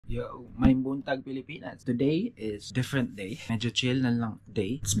Yo, may buntag Pilipinas. Today is different day. Medyo chill na lang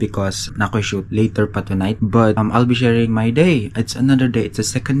day. It's because nako-shoot later pa tonight. But I'll be sharing my day. It's another day. It's the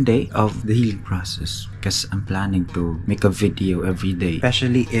second day of the healing process. Because I'm planning to make a video every day.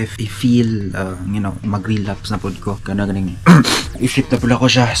 Especially if I feel, mag-relapse na po ko. Ganing isip na pala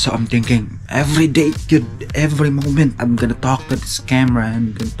ko siya. So I'm thinking, every day, every moment, I'm gonna talk to this camera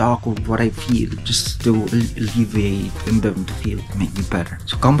and gonna talk of what I feel. Just to alleviate them to feel, make me better.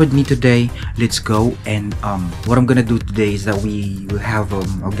 So come with me today. Let's go. And what I'm gonna do today is that we will have a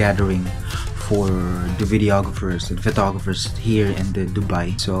gathering for the videographers and photographers here in the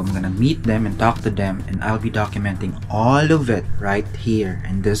Dubai. So I'm gonna meet them and talk to them, and I'll be documenting all of it right here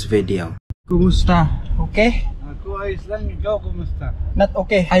in this video. Kumusta? Okay? Ako ayos lang, ikaw kumusta? Not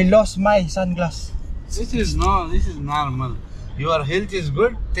okay. I lost my sunglass. This is normal. Your health is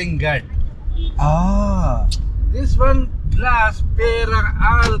good, thank God. Ah. This one glass pera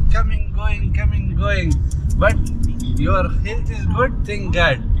all coming going. But your health is good, thank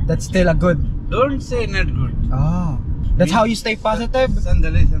God. That's still a good. Don't say not good. Ah. That's how you stay positive?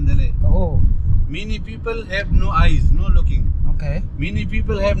 Sandali. Oh. Many people have no eyes, no looking. Okay. Many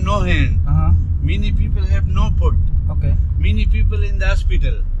people have no hand. Uh-huh. Many people have no foot. Okay. Many people in the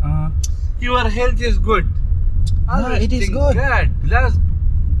hospital. Uh-huh. Your health is good. Yeah, it is thank good. God. Glass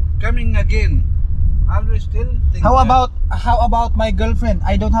coming again. Always still think How that. about my girlfriend?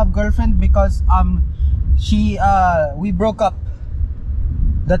 I don't have girlfriend because we broke up.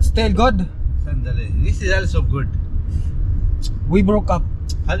 That's still good. Sandali. This is also good. We broke up.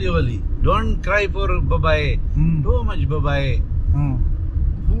 Ali. Don't cry for babae. Too much babae.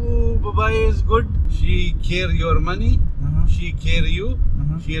 Who babae is good? She care your money. She care you.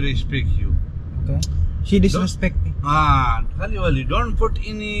 She respect you. Okay. She disrespect me. Ali. Don't put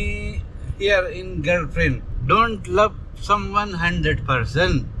any here in girlfriend. Don't love someone 100%.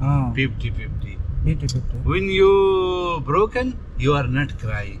 50-50. When you broken, you are not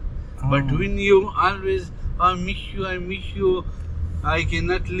crying. But when you always, I miss you, I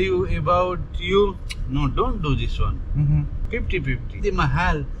cannot live about you. No, don't do this one. 50-50. The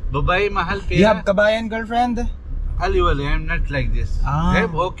mahal, babae mahal pera. You have kabayan girlfriend? Ali, I'm not like this.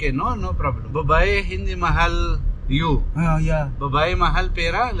 Have okay, no problem. Babae hindi mahal you. Oh yeah. Babae mahal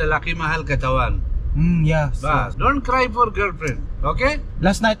pera, lalaki mahal katawan. Yeah. Bas, don't cry for girlfriend, okay?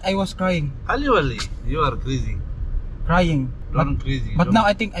 Last night I was crying. Ali, you are crazy. Crying. Don't crazy. But don't. now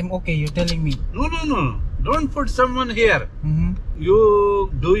I think I'm okay. You're telling me. No. Don't put someone here.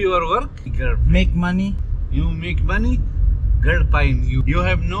 You do your work, girl. Make money. You make money, girl pine you. You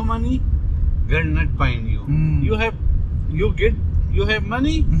have no money, girl not pine you. You have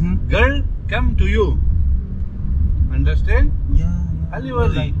money, girl come to you. Understand? Yeah. Ali.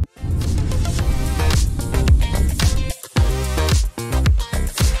 Right.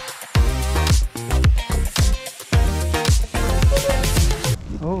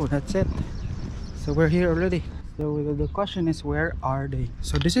 Oh, that's it. So we're here already. So the question is, where are they?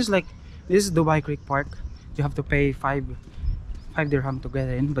 So this is Dubai Creek Park. You have to pay 5 dirham to get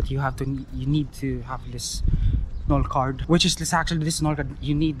in, but you need to have this Knoll card, which is this Knoll card.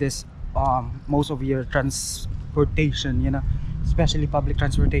 You need this most of your transportation, especially public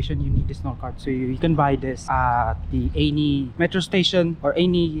transportation. You need this Knoll card, so you can buy this at any metro station or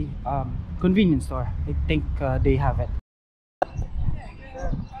any convenience store. I think they have it.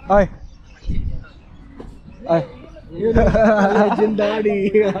 Ay. Legendary.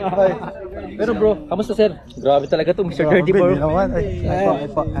 Pero bro, kamusta sir? Grabe talaga to, Mr. 34.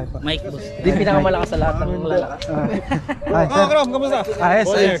 Mike boss. Di pinakamalakas sa lahat ng lalakas. Ay, sir. Kamusta? Ayos.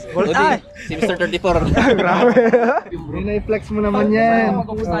 Si Mr. 34. Grabe. I-flex mo naman yan.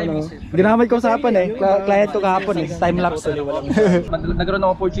 Ginamit ko usapan client ko kahapon time lapse. Nagkaroon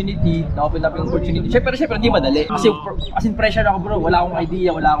ng opportunity, na-open up yung opportunity. Siyempre hindi madali. Kasi as in pressure ako bro, wala akong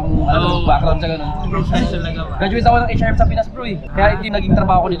idea, wala akong background sa ganun. Graduate ako ng HRM sa Pinas bro eh. Kaya ito yung naging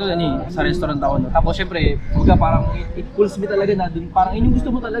trabaho ko dito sa restaurant ako. Tapos syempre, parang it pulls me talaga na dun. Parang yun yung gusto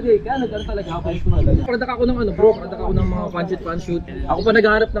mo talaga eh. Kaya nag-ano talaga ako. Product ako ng product ako ng mga fan shoot. Ako pa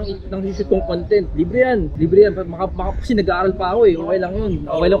naghahanap ng shoot kong content. Libre yan. Kasi nag-aaral pa ako eh. Okay lang yun.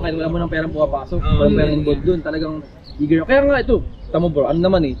 Okay lang kahit wala mo ng perang pumapasok. Walang perang involved dun. Talagang eager. Kaya nga ito. Tama bro, ano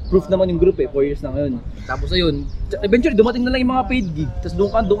naman proof naman yung group 4 years na ngayon. Tapos ayun, eventually dumating na lang yung mga paid gig. Tapos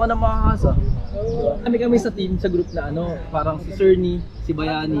doon ka na makakasa. Kami sa team, sa group na parang si Cerny, si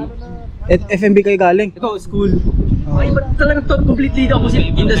Bayani. At FMB kayo galing? Ito, school. Iba talagang completely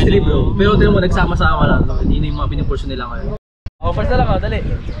opposite industry bro. Pero tinan mo, nagsama-sama lang. Hindi na yung mga pinipurso nila ngayon. First na lang dali.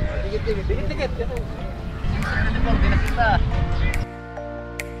 Tikit.